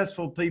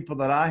successful people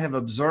that I have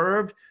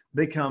observed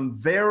become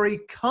very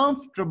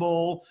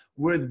comfortable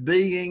with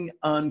being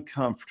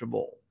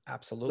uncomfortable.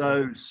 Absolutely.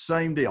 So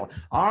same deal.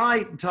 All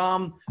right,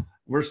 Tom.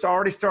 We're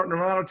already starting to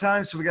run out of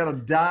time, so we got to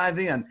dive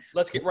in.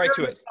 Let's get right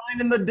to it.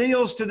 Finding the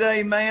deals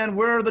today, man.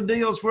 Where are the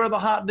deals? Where are the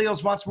hot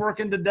deals? What's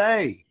working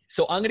today?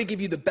 So I'm going to give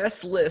you the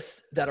best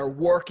lists that are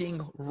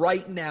working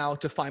right now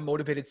to find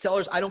motivated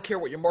sellers. I don't care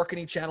what your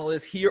marketing channel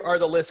is. Here are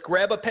the lists.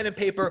 Grab a pen and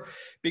paper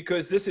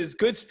because this is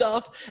good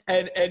stuff.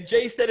 And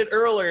Jay said it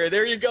earlier.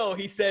 There you go.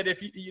 He said,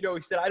 he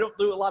said, I don't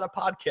do a lot of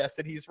podcasts,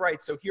 and he's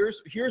right. So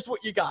here's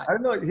what you got. I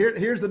know.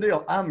 Here's the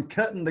deal. I'm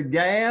cutting the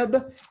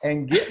gab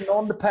and getting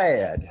on the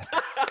pad.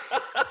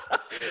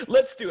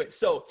 Let's do it.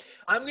 So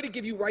I'm going to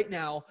give you right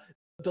now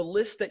the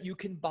list that you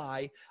can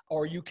buy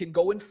or you can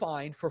go and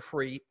find for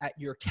free at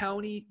your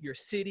county, your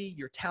city,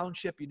 your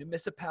township, your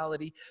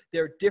municipality.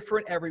 They're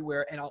different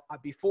everywhere. And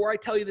before I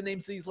tell you the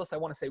names of these lists, I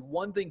want to say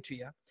one thing to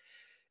you.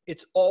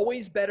 It's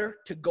always better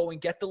to go and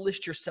get the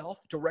list yourself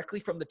directly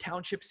from the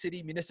township,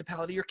 city,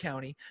 municipality, or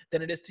county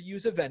than it is to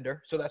use a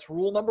vendor. So that's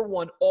rule number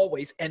one,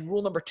 always. And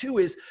rule number two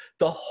is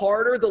the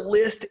harder the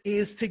list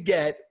is to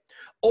get,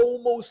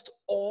 almost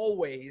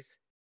always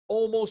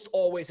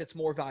it's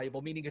more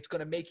valuable, meaning it's going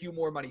to make you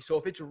more money. So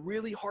if it's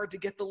really hard to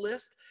get the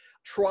list,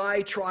 try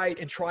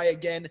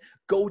again.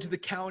 Go to the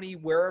county,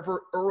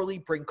 wherever, early,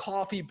 bring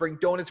coffee, bring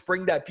donuts,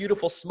 bring that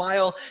beautiful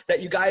smile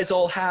that you guys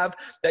all have,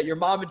 that your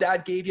mom and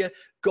dad gave you.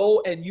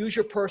 Go and use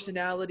your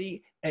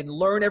personality and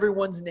learn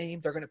everyone's name.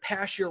 They're going to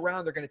pass you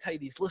around. They're going to tell you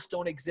these lists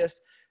don't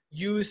exist.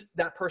 Use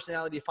that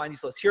personality to find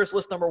these lists. Here's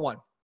list number one.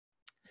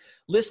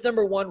 List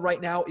number one right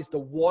now is the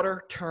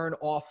water turn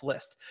off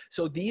list.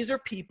 So these are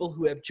people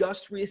who have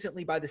just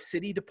recently, by the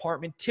city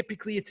department,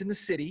 typically it's in the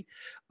city.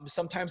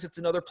 Sometimes it's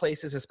in other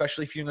places,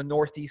 especially if you're in the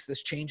Northeast.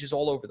 This changes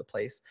all over the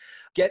place.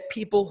 Get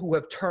people who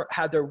have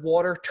had their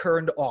water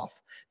turned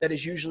off. That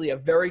is usually a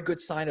very good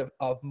sign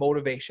of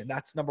motivation.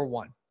 That's number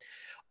one.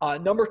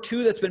 Number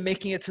two that's been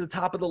making it to the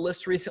top of the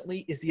list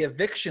recently is the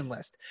eviction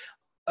list.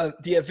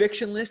 The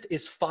eviction list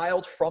is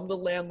filed from the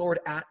landlord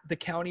at the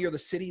county or the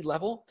city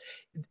level.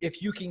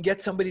 If you can get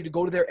somebody to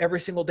go to there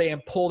every single day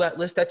and pull that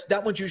list,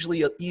 that one's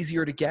usually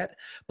easier to get.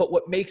 But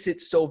what makes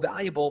it so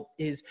valuable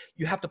is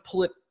you have to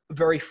pull it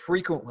very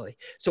frequently.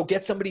 So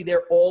get somebody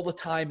there all the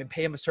time and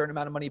pay them a certain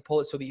amount of money to pull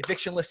it. So the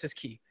eviction list is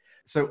key.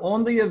 So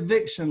on the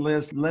eviction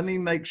list, let me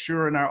make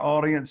sure and our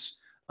audience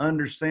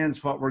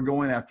understands what we're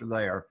going after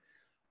there.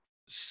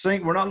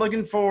 We're not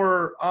looking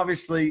for,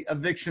 obviously,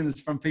 evictions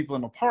from people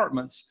in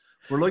apartments.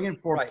 We're looking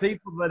for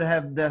people that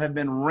have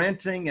been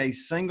renting a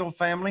single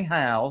family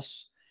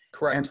house.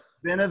 Correct. And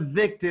been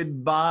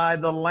evicted by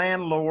the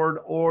landlord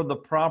or the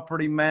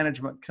property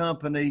management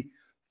company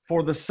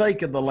for the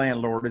sake of the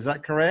landlord. Is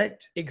that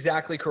correct?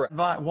 Exactly correct.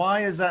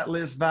 Why is that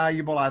list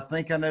valuable? I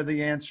think I know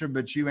the answer,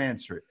 but you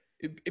answer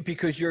it.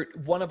 Because you're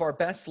one of our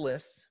best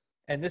lists.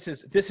 And this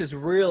is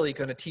really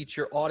going to teach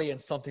your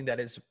audience something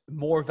that is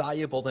more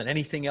valuable than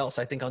anything else,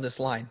 I think, on this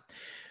line.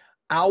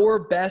 Our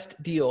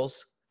best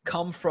deals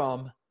come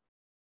from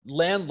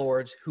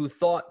landlords who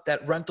thought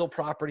that rental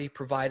property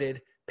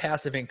provided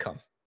passive income.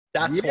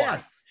 That's why.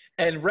 Yes.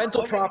 And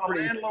rental Look at the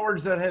properties,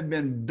 landlords that have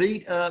been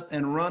beat up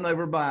and run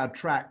over by a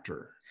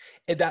tractor.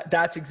 and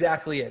that's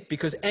exactly it.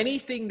 Because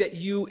anything that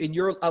you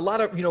a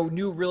lot of,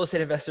 new real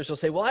estate investors will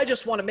say, well, I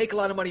just want to make a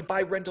lot of money,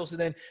 buy rentals, and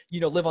then,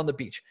 live on the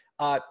beach.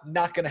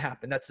 Not going to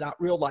happen. That's not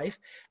real life.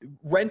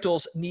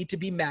 Rentals need to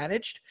be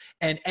managed,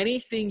 and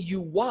anything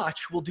you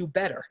watch will do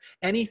better.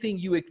 Anything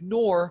you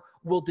ignore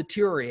will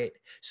deteriorate.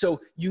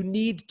 So you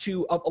need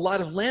to, a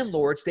lot of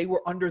landlords, they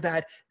were under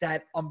that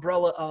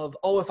umbrella of,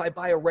 oh, if I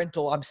buy a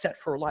rental, I'm set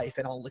for life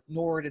and I'll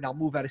ignore it and I'll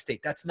move out of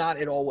state. That's not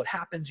at all what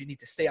happens. You need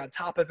to stay on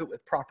top of it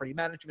with property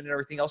management and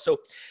everything else. So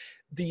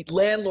the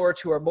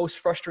landlords who are most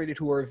frustrated,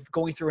 who are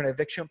going through an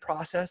eviction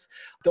process,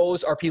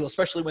 those are people,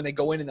 especially when they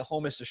go in and the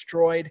home is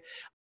destroyed,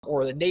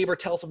 or the neighbor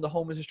tells them the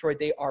home is destroyed,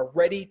 they are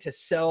ready to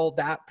sell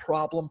that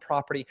problem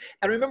property.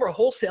 And remember,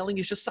 wholesaling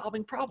is just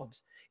solving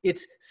problems.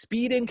 It's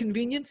speed and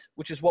convenience,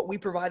 which is what we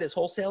provide as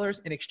wholesalers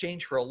in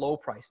exchange for a low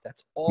price.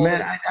 That's all.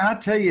 Man, I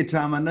tell you,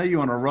 Tom, I know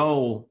you're on a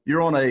roll.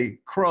 You're on a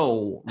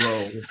Krol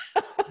roll.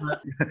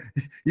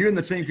 You and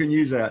the team can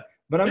use that.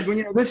 But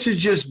this is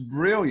just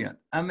brilliant.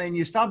 I mean,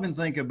 you stop and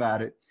think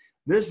about it.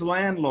 This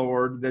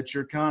landlord that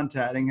you're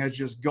contacting has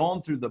just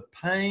gone through the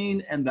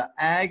pain and the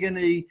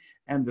agony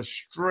and the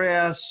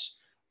stress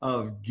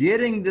of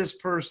getting this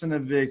person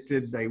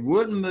evicted. They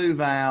wouldn't move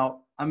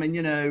out. I mean,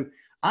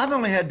 I've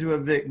only had to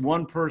evict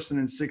one person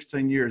in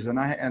 16 years,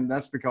 and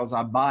that's because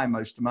I buy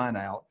most of mine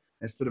out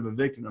instead of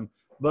evicting them.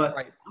 But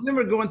right. I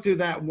remember going through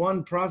that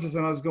one process,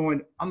 and I was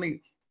going,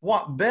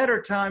 what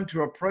better time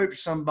to approach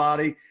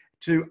somebody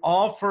to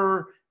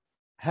offer,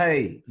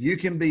 hey, you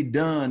can be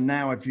done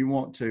now if you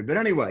want to. But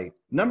anyway,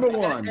 number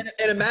one. And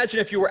imagine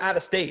if you were out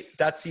of state.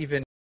 That's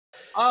even.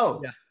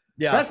 Oh,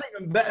 yeah.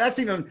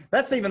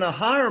 That's even a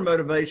higher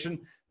motivation.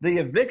 The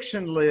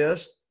eviction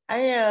list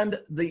and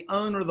the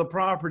owner of the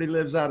property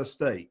lives out of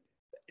state.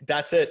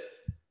 That's it.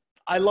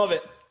 I love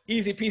it.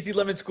 Easy peasy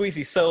lemon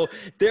squeezy. So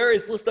there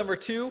is list number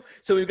 2.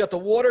 So we've got the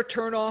water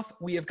turnoff.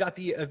 We have got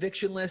the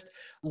eviction list.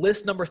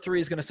 List number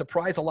 3 is going to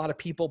surprise a lot of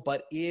people,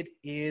 but it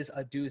is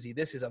a doozy.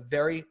 This is a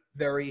very,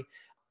 very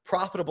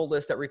profitable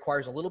list that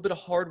requires a little bit of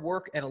hard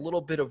work and a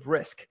little bit of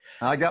risk.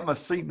 I got my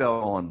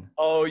seatbelt on.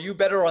 Oh, you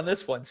better on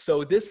this one.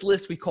 So this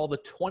list we call the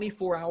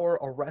 24-hour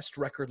arrest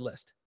record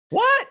list.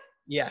 What?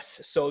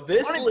 Yes. So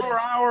this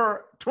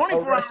 24-hour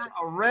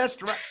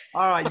arrest.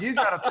 All right, you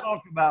got to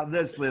talk about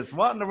this list.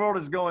 What in the world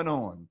is going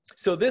on?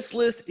 So this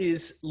list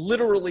is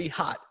literally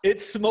hot.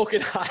 It's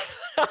smoking hot.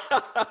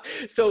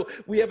 So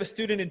we have a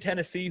student in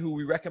Tennessee who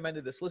we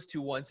recommended this list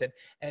to once,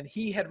 and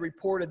he had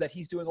reported that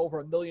he's doing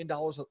over $1 million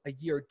a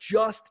year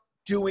just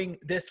doing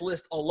this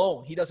list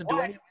alone. He doesn't do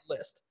any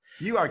list.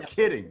 You are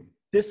kidding.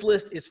 This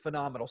list is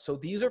phenomenal. So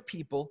these are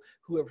people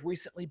who have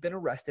recently been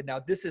arrested.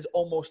 Now, this is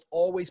almost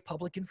always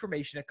public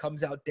information. It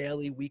comes out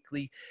daily,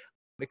 weekly.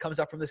 It comes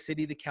out from the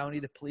city, the county,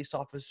 the police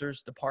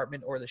officer's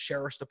department, or the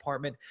sheriff's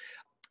department.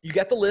 You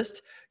get the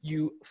list.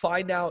 You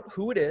find out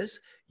who it is.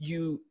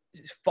 You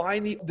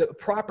find the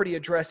property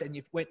address.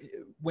 And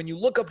when you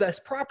look up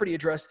this property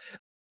address,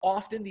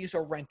 often these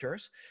are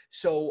renters.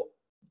 So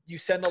you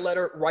send a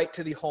letter right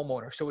to the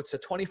homeowner. So it's a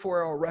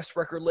 24-hour arrest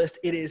record list.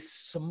 It is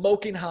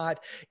smoking hot.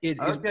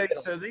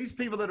 So these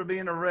people that are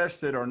being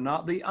arrested are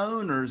not the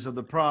owners of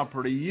the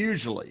property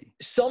usually.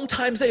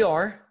 Sometimes they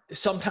are.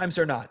 Sometimes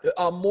they're not.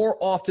 More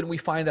often we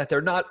find that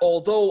they're not,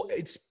 although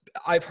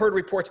I've heard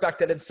reports back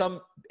that in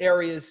some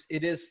areas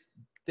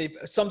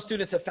some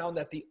students have found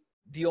that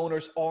the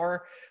owners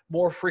are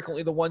more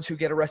frequently the ones who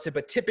get arrested,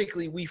 but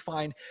typically we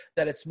find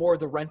that it's more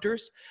the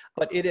renters.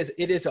 But it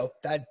is a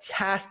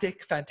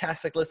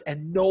fantastic list,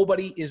 and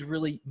nobody is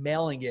really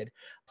mailing it,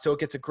 so it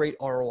gets a great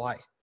ROI.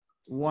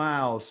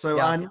 Wow. So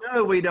yeah. I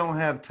know we don't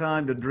have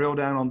time to drill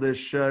down on this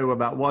show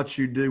about what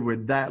you do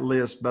with that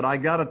list, but I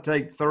got to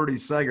take 30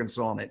 seconds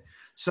on it.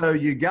 So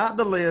you got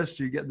the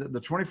list, you get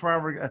the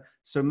 24-hour.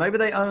 So maybe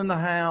they own the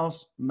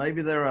house,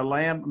 maybe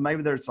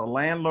maybe there's a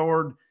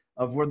landlord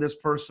of where this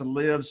person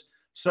lives.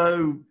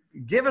 So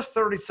give us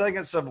 30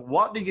 seconds of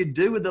what do you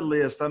do with the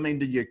list? I mean,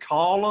 do you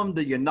call them?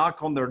 Do you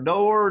knock on their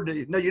door?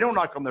 No, you don't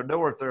knock on their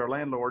door if they're a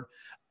landlord.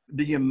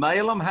 Do you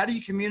mail them? How do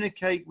you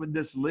communicate with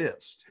this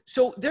list?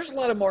 So there's a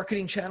lot of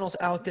marketing channels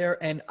out there,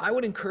 and I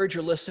would encourage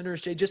your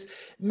listeners, Jay, just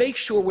make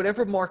sure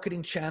whatever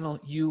marketing channel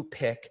you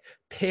pick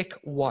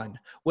one.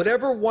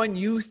 Whatever one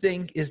you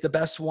think is the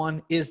best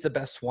one is the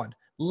best one.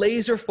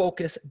 Laser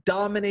focus,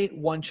 dominate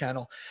one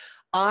channel.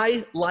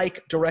 I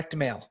like direct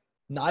mail.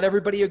 Not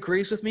everybody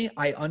agrees with me.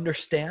 I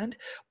understand,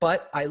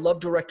 but I love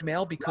direct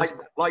mail because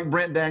like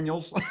Brent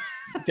Daniels.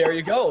 There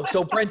you go.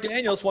 So Brent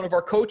Daniels, one of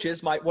our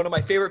coaches, one of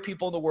my favorite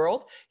people in the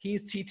world,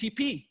 he's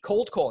TTP,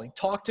 cold calling,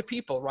 talk to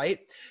people, right?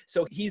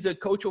 So he's a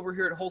coach over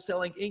here at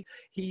Wholesaling Inc.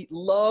 He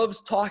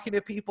loves talking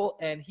to people,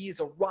 and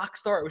he's a rock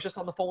star. I was just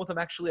on the phone with him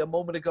actually a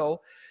moment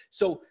ago.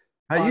 So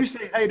hey, you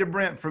say hey to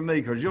Brent from me,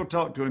 because you'll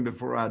talk to him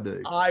before I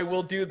do. I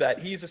will do that.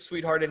 He's a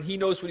sweetheart, and he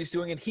knows what he's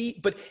doing.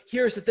 But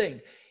here's the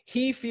thing.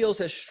 He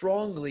feels as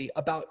strongly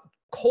about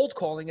cold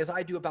calling as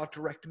I do about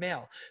direct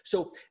mail.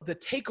 So the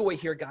takeaway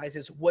here, guys,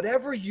 is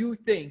whatever you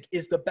think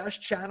is the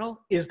best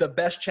channel is the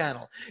best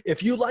channel.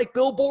 If you like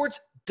billboards,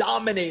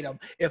 dominate them.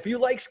 If you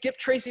like skip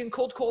tracing and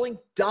cold calling,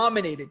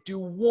 dominate it. Do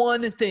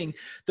one thing.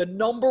 The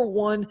number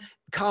one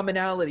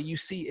commonality you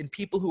see in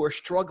people who are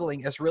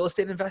struggling as real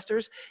estate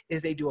investors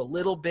is they do a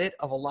little bit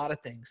of a lot of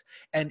things.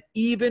 And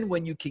even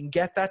when you can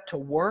get that to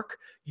work,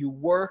 you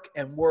work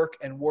and work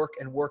and work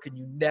and work, and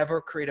you never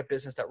create a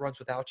business that runs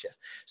without you.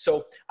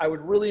 So I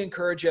would really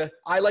encourage you.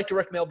 I like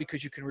direct mail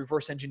because you can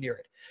reverse engineer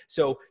it.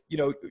 So, you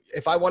know,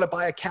 if I want to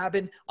buy a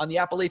cabin on the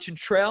Appalachian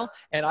Trail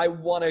and I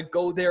want to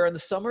go there in the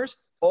summers,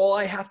 all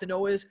I have to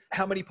know is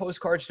how many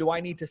postcards do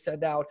I need to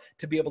send out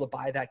to be able to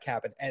buy that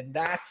cabin? And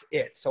that's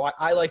it. So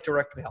I like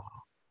direct mail.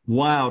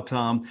 Wow,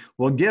 Tom.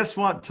 Well, guess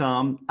what,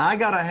 Tom? I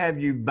got to have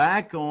you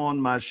back on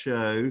my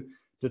show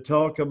to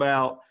talk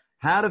about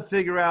how to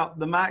figure out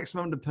the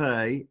maximum to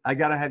pay. I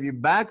got to have you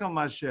back on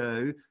my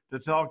show to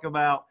talk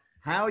about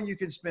how you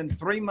can spend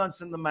 3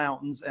 months in the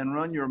mountains and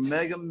run your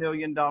mega $1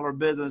 million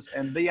business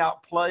and be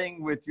out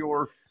playing with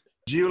your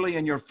Julie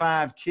and your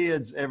 5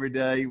 kids every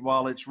day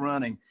while it's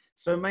running.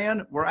 So,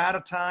 man, we're out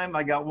of time.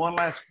 I got one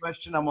last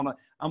question. I'm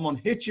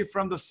gonna hit you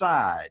from the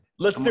side.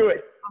 Let's do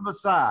it. From the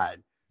side.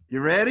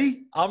 You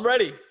ready? I'm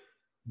ready.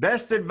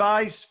 Best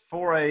advice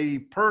for a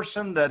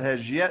person that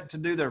has yet to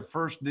do their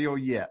first deal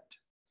yet.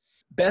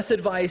 Best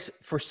advice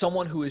for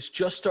someone who is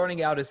just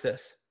starting out is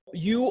this.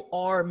 You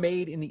are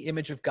made in the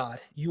image of God.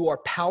 You are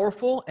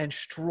powerful and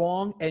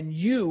strong, and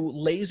you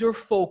laser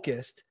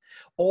focused.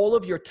 All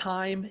of your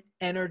time,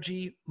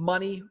 energy,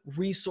 money,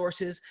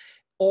 resources,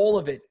 all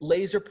of it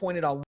laser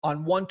pointed on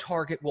one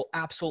target will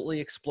absolutely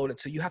explode it.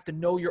 So you have to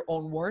know your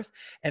own worth.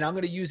 And I'm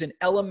going to use an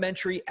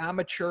elementary,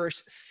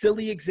 amateurish,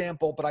 silly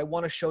example, but I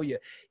want to show you.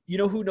 You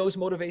know who knows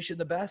motivation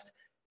the best?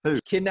 Who?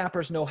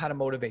 Kidnappers know how to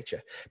motivate you.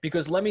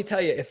 Because let me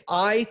tell you, if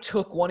I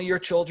took one of your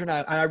children,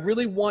 and I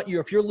really want you,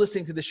 if you're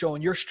listening to the show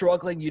and you're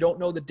struggling, you don't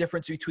know the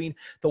difference between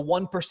the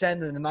 1%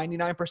 and the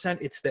 99%,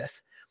 it's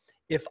this.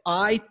 If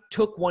I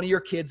took one of your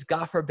kids,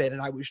 God forbid,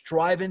 and I was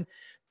driving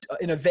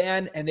in a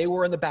van and they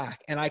were in the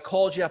back, and I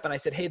called you up and I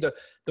said, hey, the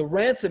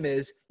ransom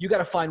is you got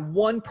to find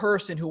one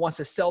person who wants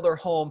to sell their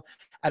home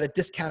at a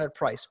discounted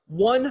price.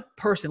 One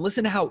person.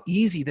 Listen to how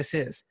easy this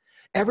is.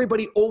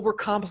 Everybody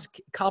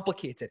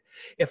overcomplicates it.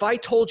 If I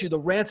told you the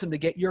ransom to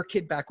get your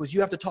kid back was you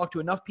have to talk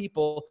to enough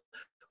people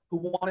who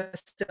want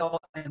to sell,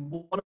 and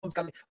one of them's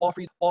got to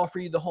offer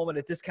you the home at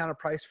a discounted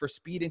price for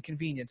speed and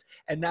convenience.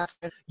 And that's,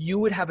 you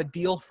would have a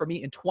deal for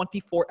me in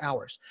 24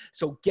 hours.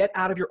 So get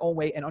out of your own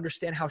way and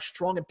understand how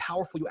strong and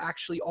powerful you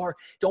actually are.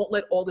 Don't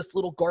let all this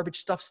little garbage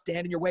stuff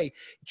stand in your way.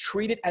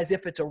 Treat it as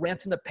if it's a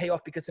ransom to pay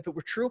off, because if it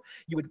were true,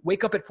 you would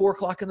wake up at 4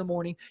 o'clock in the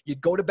morning, you'd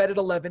go to bed at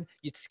 11,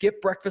 you'd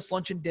skip breakfast,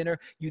 lunch, and dinner,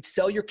 you'd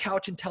sell your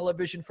couch and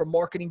television for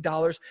marketing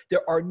dollars.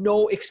 There are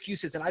no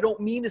excuses. And I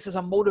don't mean this as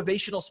a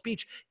motivational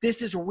speech.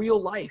 This is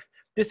real life.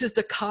 This is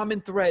the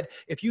common thread.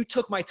 If you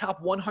took my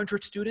top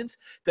 100 students,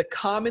 the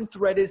common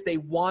thread is they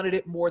wanted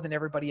it more than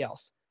everybody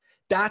else.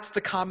 That's the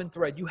common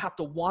thread. You have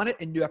to want it,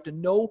 and you have to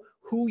know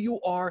who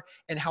you are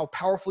and how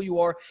powerful you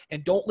are.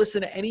 And don't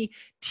listen to any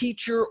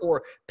teacher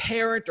or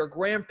parent or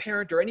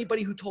grandparent or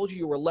anybody who told you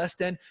you were less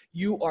than.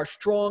 You are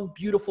strong,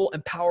 beautiful,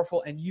 and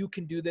powerful, and you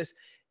can do this.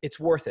 It's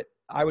worth it.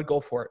 I would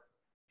go for it.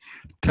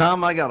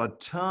 Tom, I got a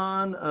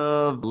ton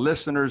of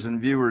listeners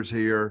and viewers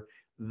here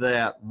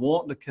that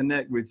want to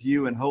connect with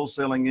you and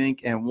Wholesaling Inc.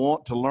 and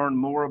want to learn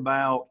more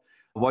about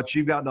what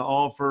you've got to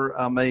offer.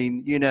 I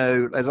mean, you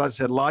know, as I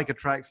said, like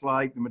attracts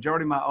like. The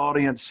majority of my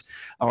audience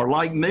are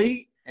like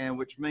me, and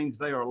which means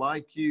they are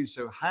like you.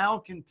 So how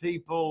can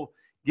people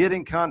get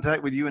in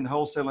contact with you and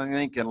Wholesaling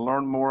Inc. and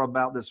learn more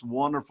about this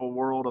wonderful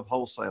world of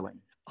wholesaling?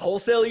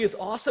 Wholesaling is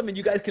awesome, and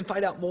you guys can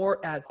find out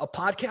more at a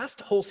podcast,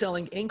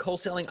 Wholesaling Inc.,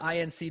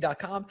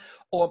 wholesalinginc.com,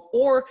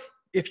 or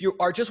if you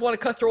are just want to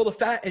cut through all the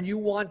fat and you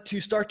want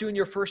to start doing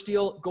your first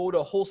deal, go to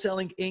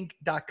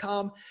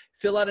wholesalinginc.com,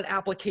 fill out an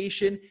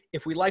application.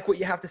 If we like what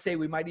you have to say,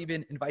 we might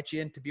even invite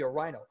you in to be a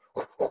rhino.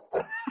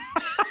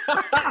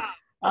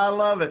 I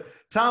love it.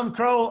 Tom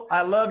Krol,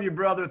 I love you,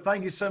 brother.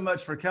 Thank you so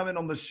much for coming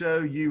on the show.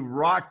 You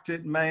rocked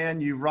it,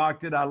 man. You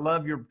rocked it. I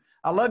love your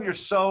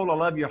soul. I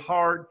love your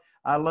heart.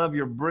 I love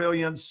your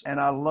brilliance. And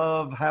I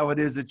love how it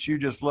is that you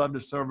just love to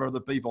serve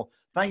other people.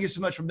 Thank you so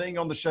much for being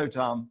on the show,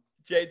 Tom.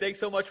 Jay, thanks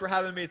so much for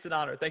having me. It's an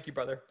honor. Thank you,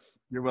 brother.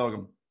 You're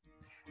welcome.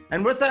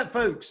 And with that,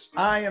 folks,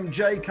 I am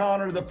Jay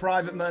Conner, the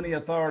Private Money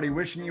Authority,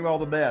 wishing you all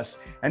the best.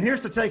 And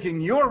here's to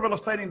taking your real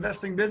estate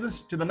investing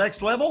business to the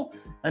next level.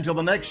 Until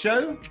the next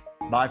show,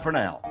 bye for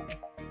now.